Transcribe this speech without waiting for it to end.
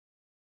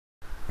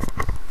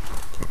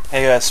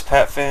Hey guys,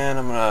 Pat Fan.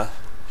 I'm gonna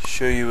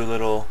show you a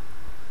little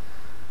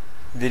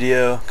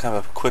video, kind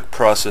of a quick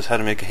process, how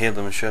to make a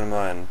Halo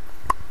Machinima in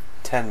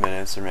 10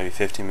 minutes or maybe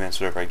 15 minutes,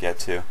 whatever I get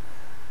to.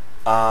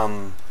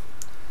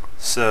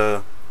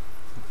 So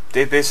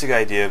the basic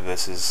idea of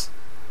this is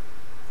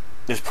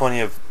there's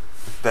plenty of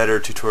better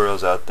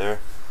tutorials out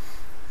there,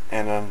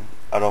 and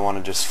I don't want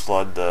to just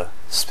flood the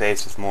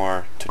space with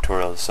more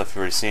tutorials, stuff you've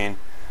already seen.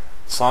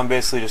 So I'm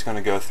basically just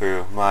gonna go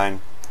through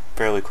mine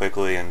fairly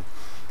quickly and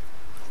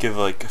give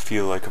like a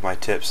few of my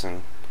tips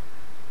and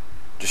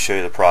just show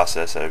you the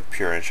process out of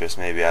pure interest.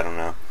 Maybe, I don't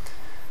know.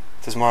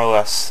 This is more or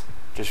less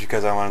just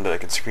because I wanted to, I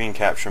could screen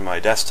capture my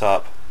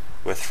desktop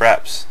with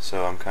fraps,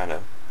 so I'm kind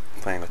of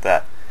playing with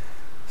that.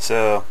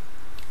 So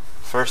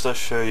first I'll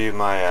show you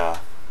my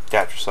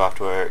capture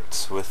software.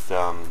 It's with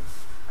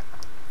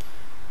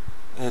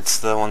it's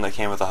the one that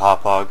came with the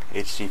Hauppauge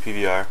HD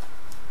PVR,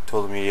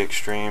 Total Media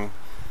Extreme,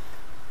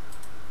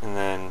 and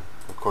then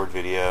record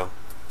video.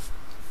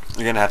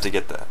 You're gonna have to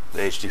get the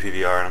HD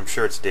PVR, and I'm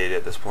sure it's dated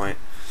at this point.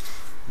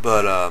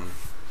 But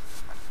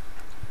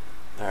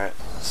alright,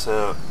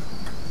 so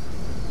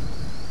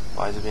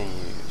why is it being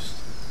used?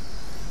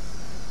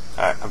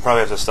 Alright, I'm probably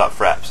have to stop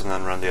fraps and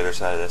then run the other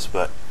side of this,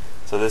 but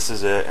so this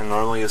is it, and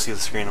normally you'll see the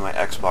screen of my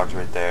Xbox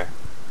right there.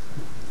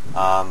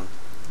 Alright,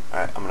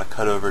 I'm gonna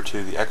cut over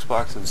to the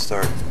Xbox and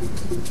start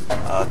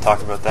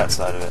talking about that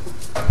side of it.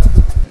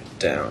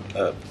 Down,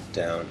 up,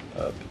 down,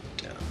 up,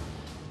 down,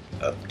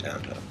 up,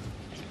 down, up.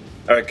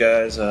 Alright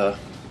guys, now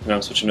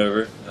I'm switching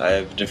over. I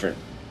have a different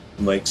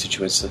mic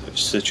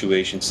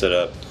situation set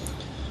up.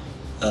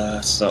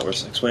 It's not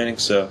worth explaining,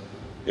 so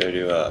we gotta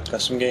do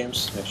custom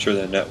games. Make sure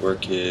the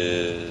network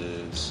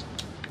is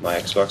my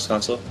Xbox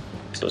console,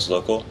 so it's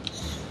local.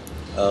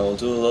 We'll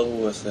do a level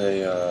with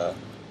a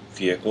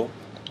vehicle.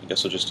 I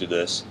guess we'll just do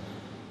this.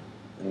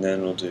 And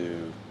then we'll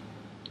do,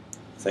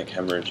 I think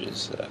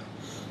hemorrhages.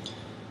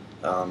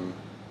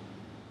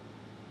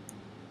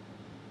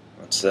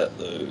 Once that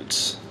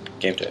loads,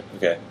 game type,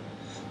 okay.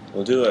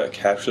 We'll do a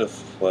capture the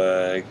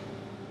flag,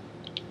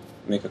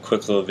 make a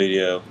quick little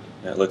video,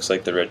 and it looks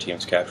like the red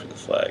team's captured the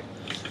flag.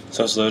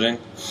 So it's loading.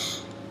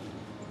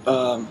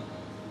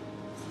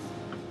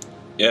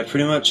 Yeah,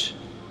 pretty much,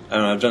 I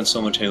don't know, I've done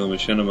so much Halo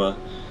Machinima.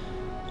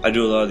 I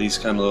do a lot of these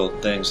kind of little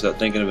things without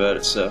thinking about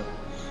it, so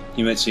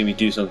you might see me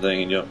do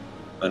something and you don't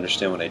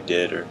understand what I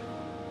did, or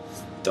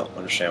don't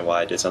understand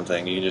why I did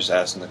something. You can just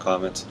ask in the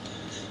comments.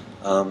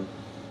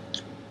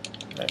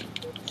 Right.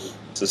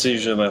 So this is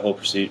usually my whole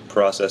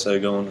process. I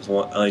go in with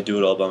one, I do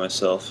it all by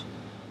myself.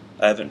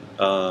 I haven't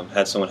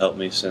had someone help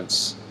me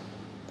since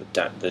the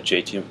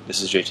JT.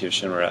 This is JT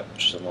Machinima,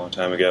 which is a long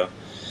time ago,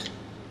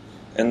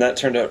 and that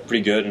turned out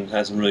pretty good and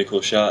had some really cool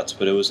shots.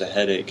 But it was a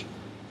headache.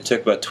 It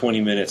took about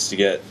 20 minutes to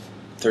get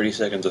 30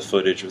 seconds of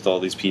footage with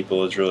all these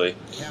people. It was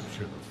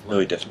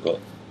really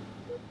difficult.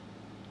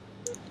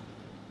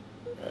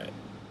 Right.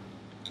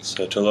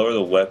 So to lower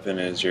the weapon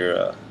is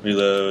your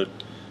reload,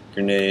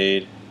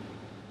 grenade,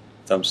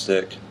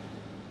 thumbstick,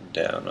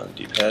 down on the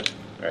D-pad.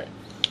 Alright.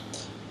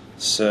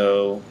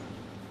 So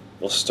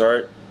we'll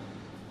start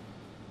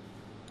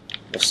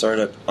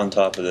up on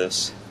top of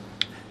this.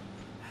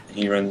 And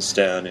he runs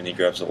down and he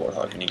grabs the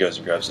Warthog and he goes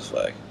and grabs the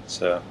flag.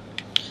 So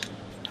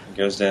he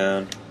goes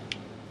down.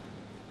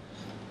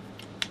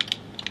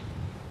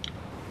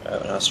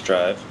 Alright, now let's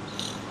drive.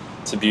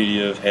 It's the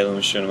beauty of Halo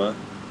Machinima.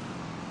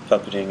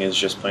 Puppeting is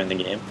just playing the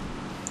game.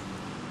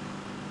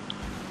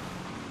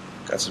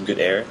 Got some good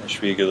air. That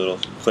should be a good little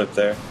clip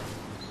there.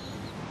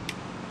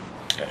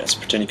 Alright, let's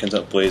pretend he comes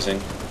up blazing.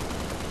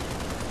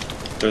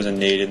 Throws a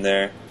nade in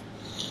there.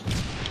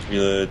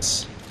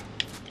 Reloads.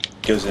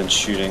 Goes in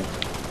shooting.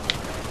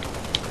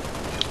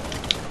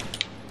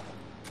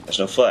 There's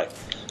no flag.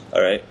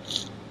 Alright.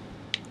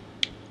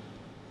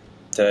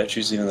 Did I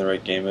choose even the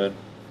right game mode?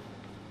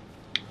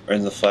 Or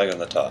is the flag on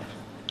the top?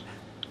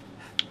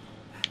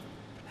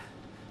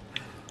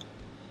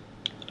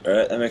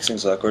 Alright, that makes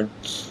things awkward.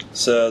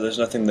 So there's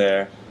nothing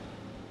there,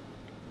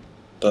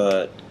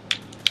 but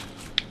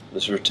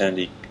let's pretend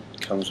he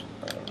comes.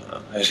 I don't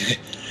know.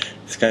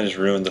 This kind of just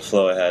ruined the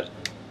flow I had.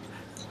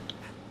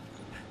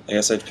 I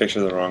guess I'd picture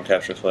the wrong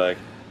capture flag.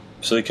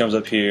 So he comes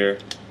up here,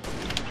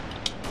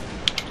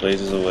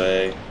 blazes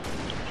away.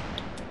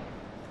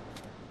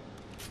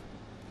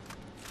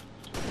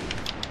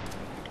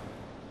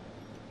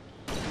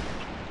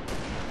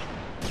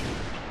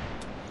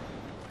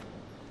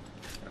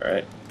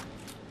 Alright.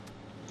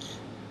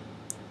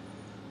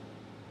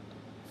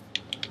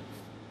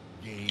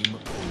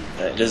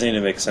 It doesn't need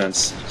to make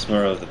sense. It's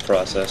more of the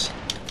process.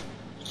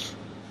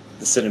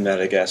 The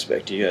cinematic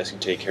aspect you guys can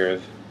take care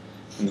of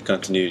in the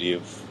continuity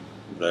of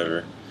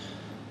whatever.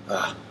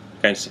 Kind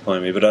of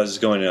disappointed me, but I was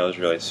just going in, I was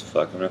realizing,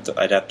 fuck,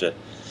 I'd have to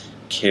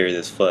carry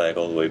this flag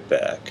all the way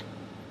back.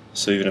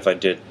 So even if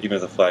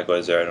the flag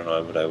was there, I don't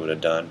know what I would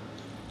have done.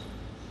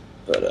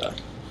 But I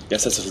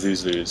guess that's a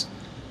lose-lose.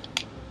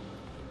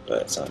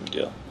 But it's not a big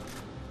deal.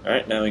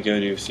 Alright, now we go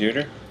to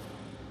theater.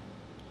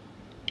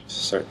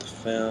 Start the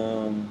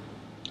film.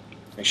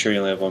 Make sure you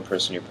only have one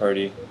person in your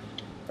party.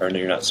 or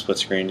you're not split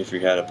screened if you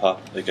had a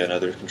like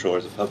another controller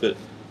as a puppet.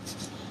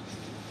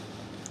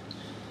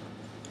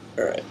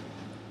 Alright.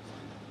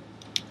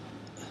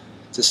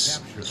 This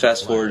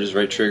fast forward is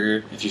right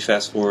trigger. If you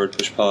fast forward,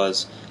 push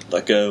pause,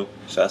 let go,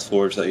 fast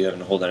forward so that you haven't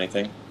to hold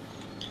anything.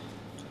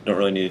 Don't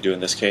really need to do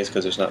in this case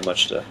because there's not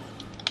much to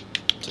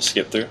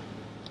skip through.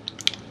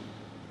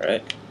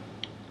 Alright.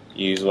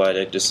 Use Y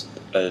to just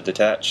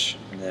detach,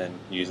 and then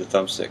use the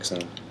thumbsticks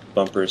and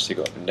bumpers to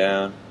go up and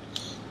down.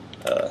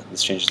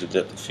 This changes the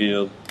depth of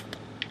field.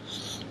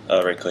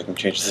 Right click and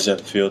changes the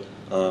depth of field.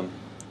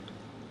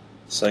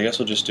 So I guess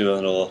we'll just do a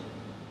little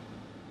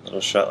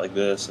shot like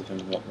this of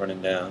him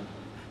running down.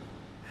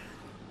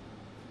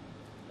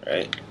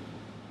 Right?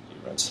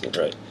 He runs to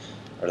the right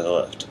or to the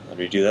left. I'll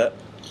redo that.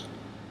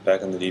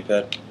 Back on the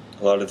D-pad.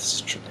 A lot of this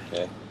is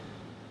okay. I'm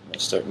gonna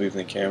start moving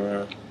the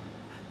camera,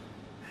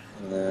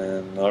 and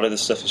then a lot of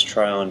this stuff is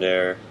trial and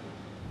error.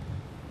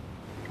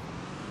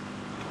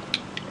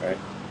 Right?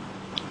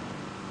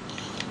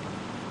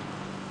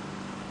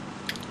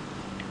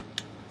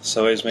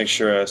 So I always make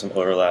sure I have some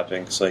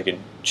overlapping so I can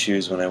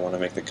choose when I want to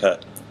make the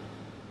cut.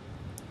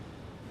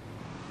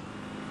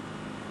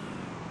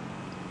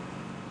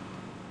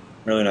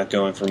 I'm really not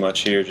going for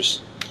much here,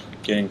 just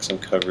getting some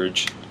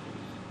coverage.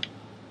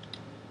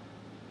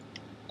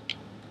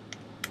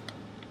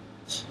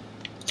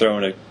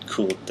 Throwing a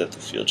cool depth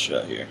of field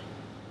shot here.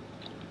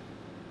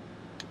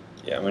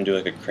 Yeah, I'm going to do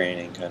like a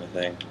craning kind of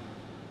thing.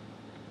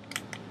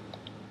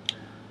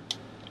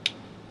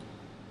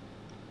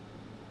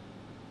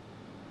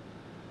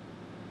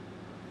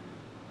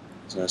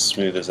 It's not as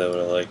smooth as I would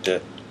have liked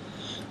it.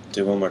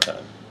 Do it one more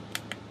time.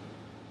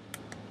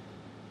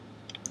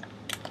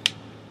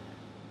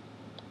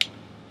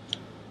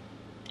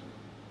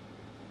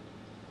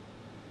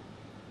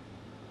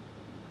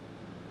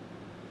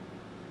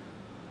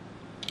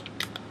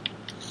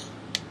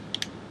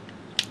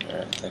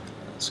 Alright, I think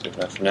that's good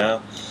enough for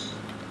now.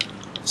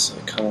 So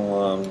come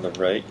along the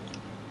right.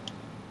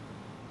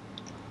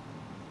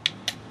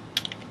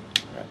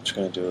 Alright, I'm just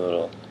going to do a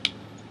little.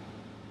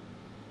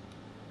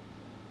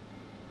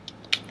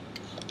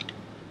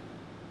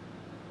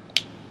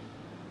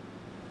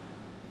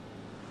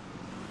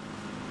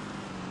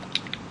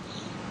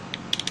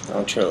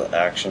 I'll try a little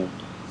action,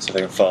 see if I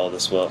can follow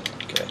this well.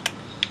 Okay.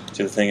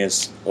 See, the thing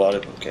is, a lot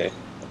of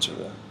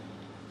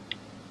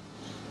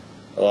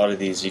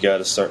these you got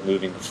to start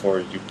moving before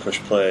you push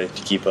play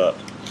to keep up.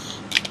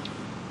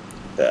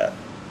 That.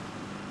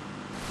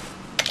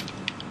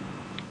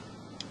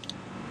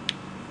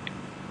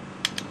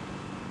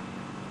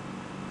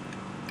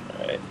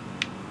 All right.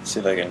 See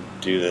if I can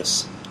do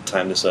this.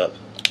 Time this up.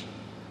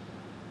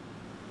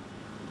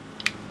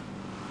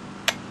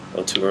 A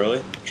little too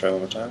early. Try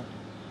one more time.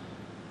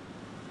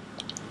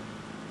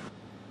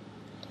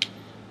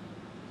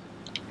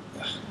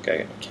 Gotta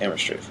get my camera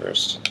straight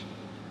first.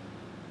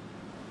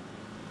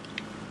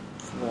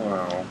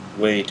 Wow,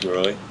 way too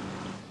early.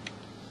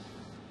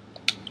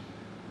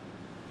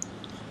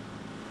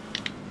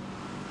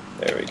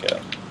 There we go.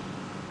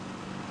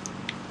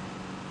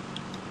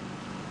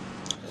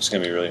 It's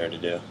gonna be really hard to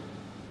do.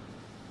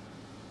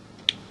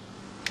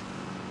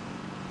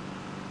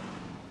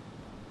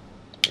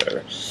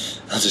 Whatever.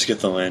 I'll just get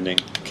the landing.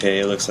 Okay,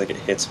 it looks like it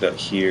hits about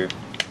here.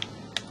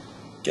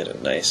 Get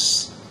a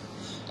nice.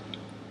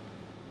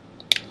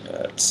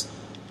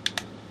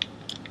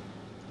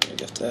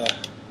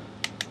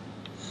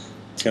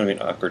 It's going to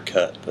be an awkward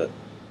cut, but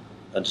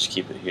I'll just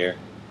keep it here.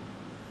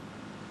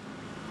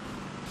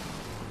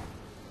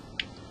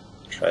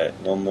 Try it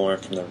one more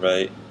from the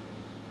right.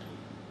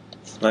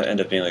 This might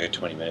end up being like a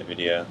 20-minute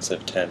video instead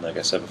of 10, like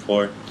I said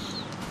before.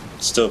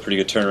 It's still a pretty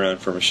good turnaround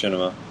for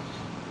Machinima.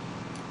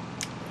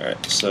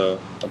 Alright, so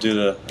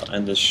I'll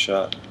end this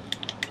shot,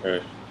 or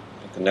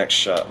like the next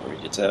shot where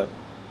he gets out.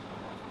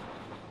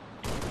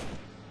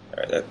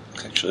 Alright, that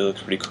actually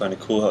looks pretty kind of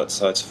cool how it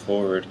slides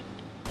forward.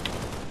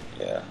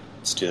 Yeah,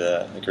 let's do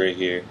that, like right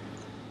here.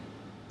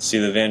 See,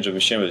 the advantage of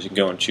Machinima is you can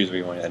go and choose where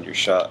you want to end your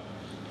shot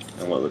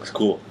and what looks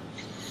cool.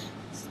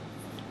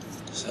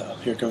 So,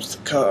 here comes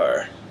the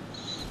car.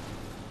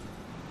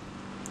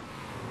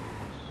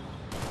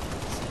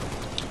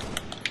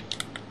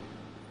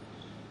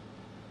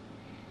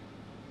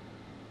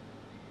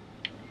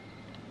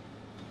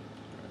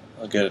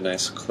 I'll get a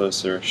nice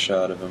closer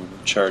shot of him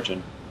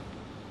charging.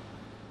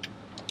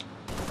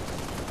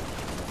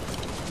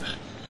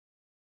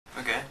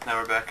 Okay, now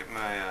we're back at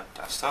my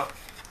desktop.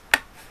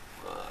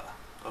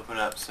 Open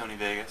up Sony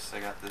Vegas. I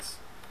got this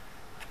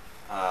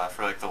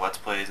for like the Let's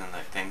Plays and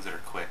like things that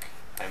are quick.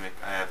 I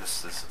have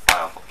this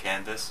file called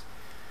Canvas,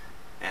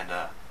 and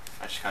I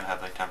just kind of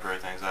have like temporary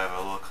things. I have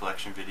a little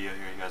collection video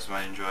here you guys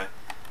might enjoy,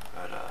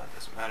 but it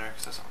doesn't matter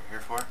because that's what we're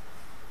here for.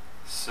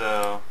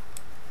 So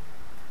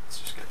let's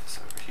just get this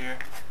over here.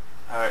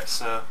 Alright,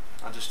 so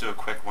I'll just do a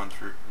quick run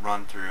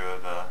through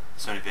of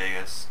Sony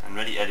Vegas and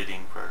many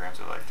editing programs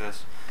that are like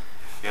this.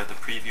 You have the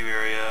preview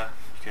area.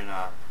 You can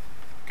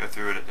go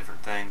through it at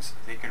different things.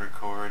 I think you can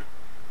record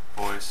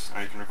voice,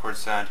 or you can record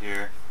sound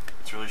here.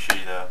 It's really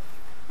shitty though,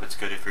 but it's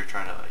good if you're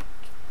trying to like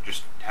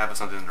just have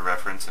something to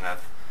reference and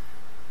have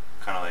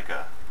kind of like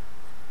a,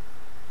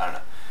 I don't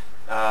know.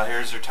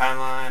 Here's your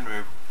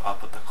timeline. I'll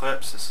put the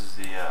clips. This is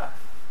the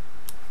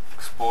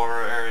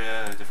Explorer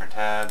area. There's different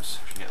tabs.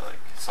 You can get like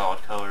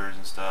solid colors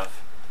and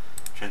stuff.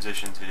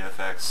 Transitions, video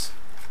effects.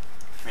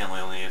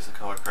 Mainly only use the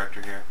color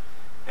corrector here,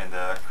 and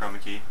the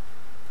chroma key.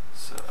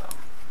 So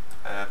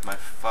I have my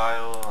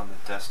file on the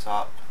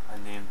desktop. I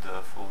named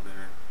the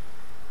folder.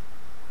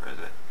 Where is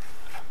it?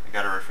 I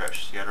gotta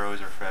refresh. You gotta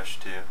always refresh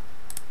to your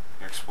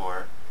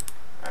Explorer.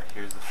 Alright,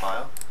 here's the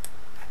file.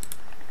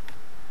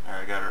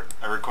 Alright,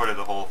 I recorded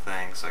the whole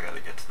thing, so I gotta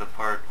get to the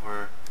part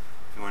where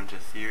we went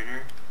into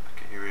theater.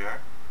 Okay, here we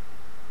are.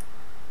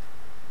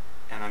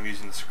 And I'm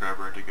using the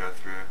scrubber to go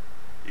through.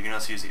 You can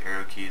also use the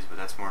arrow keys, but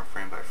that's more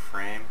frame by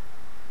frame,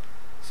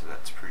 so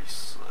that's pretty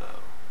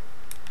slow.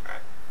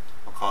 Alright,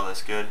 we'll call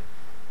this good.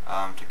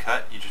 To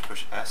cut, you just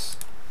push S.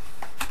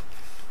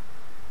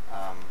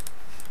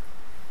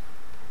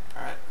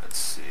 Alright, let's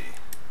see.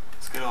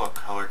 Let's get a little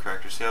color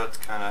corrector. See how it's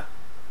kinda,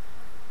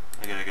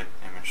 I get a good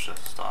image to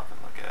stop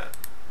and look at.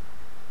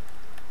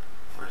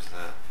 Where's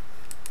the,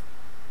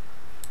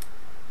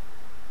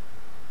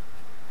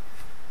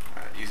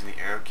 alright, using the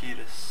arrow key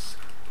to,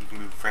 you can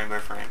move frame by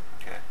frame.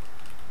 Okay.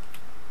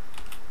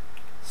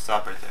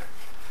 Stop right there.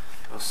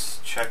 Let's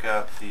check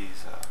out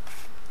these,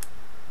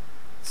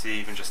 see,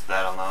 even just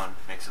that alone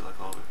makes it look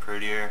a little bit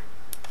prettier.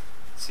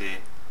 See,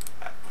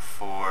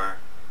 before,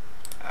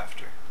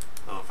 after,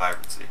 a little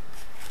vibrancy.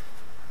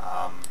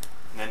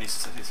 And then you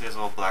see there's a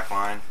little black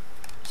line.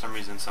 For some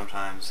reason,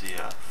 sometimes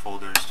the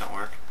folders don't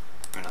work.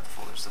 I mean, not the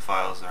folders, the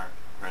files aren't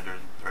rendered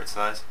the right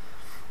size.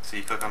 So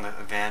you click on the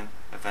event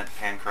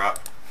pan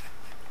crop,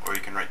 or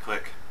you can right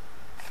click,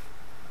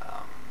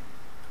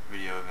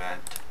 video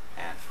event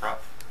pan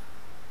crop,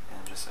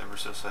 and just ever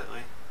so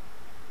slightly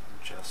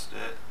adjust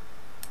it.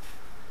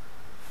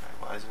 Alright,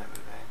 why isn't it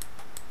moving?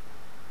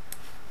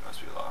 It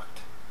must be locked.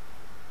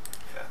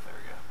 Yeah, there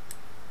we go.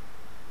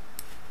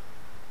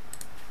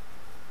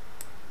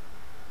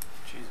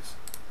 Jesus.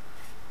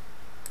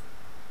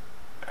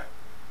 Alright.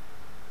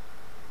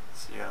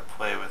 So you gotta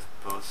play with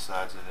both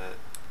sides of it.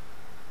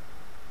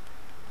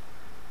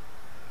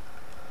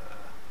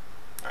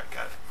 Alright,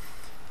 got it.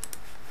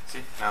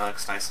 See? Now it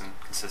looks nice and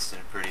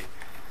consistent and pretty.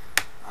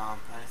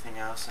 Anything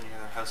else? Any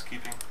other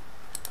housekeeping?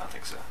 I don't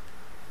think so.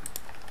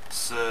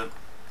 So,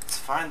 let's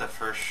find the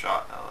first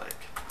shot I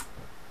like.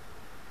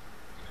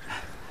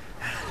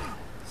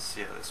 Let's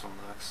see how this one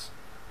looks.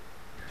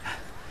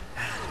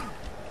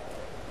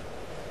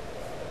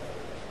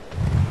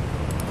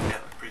 Yeah,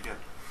 look pretty good.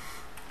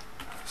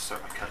 I'll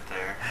start my cut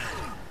there.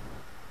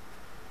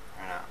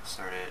 Or no,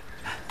 start it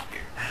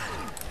here.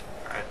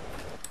 Alright.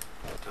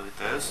 Delete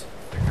those.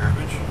 They're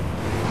garbage.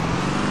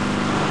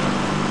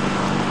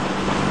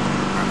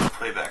 Alright, the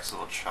playback's a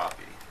little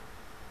choppy.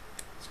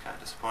 It's kind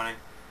of disappointing.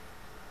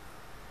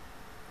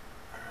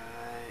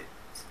 Alright,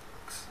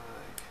 looks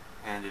like,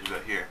 and it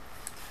about here.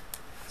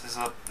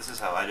 This is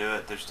how I do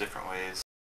it. There's different ways.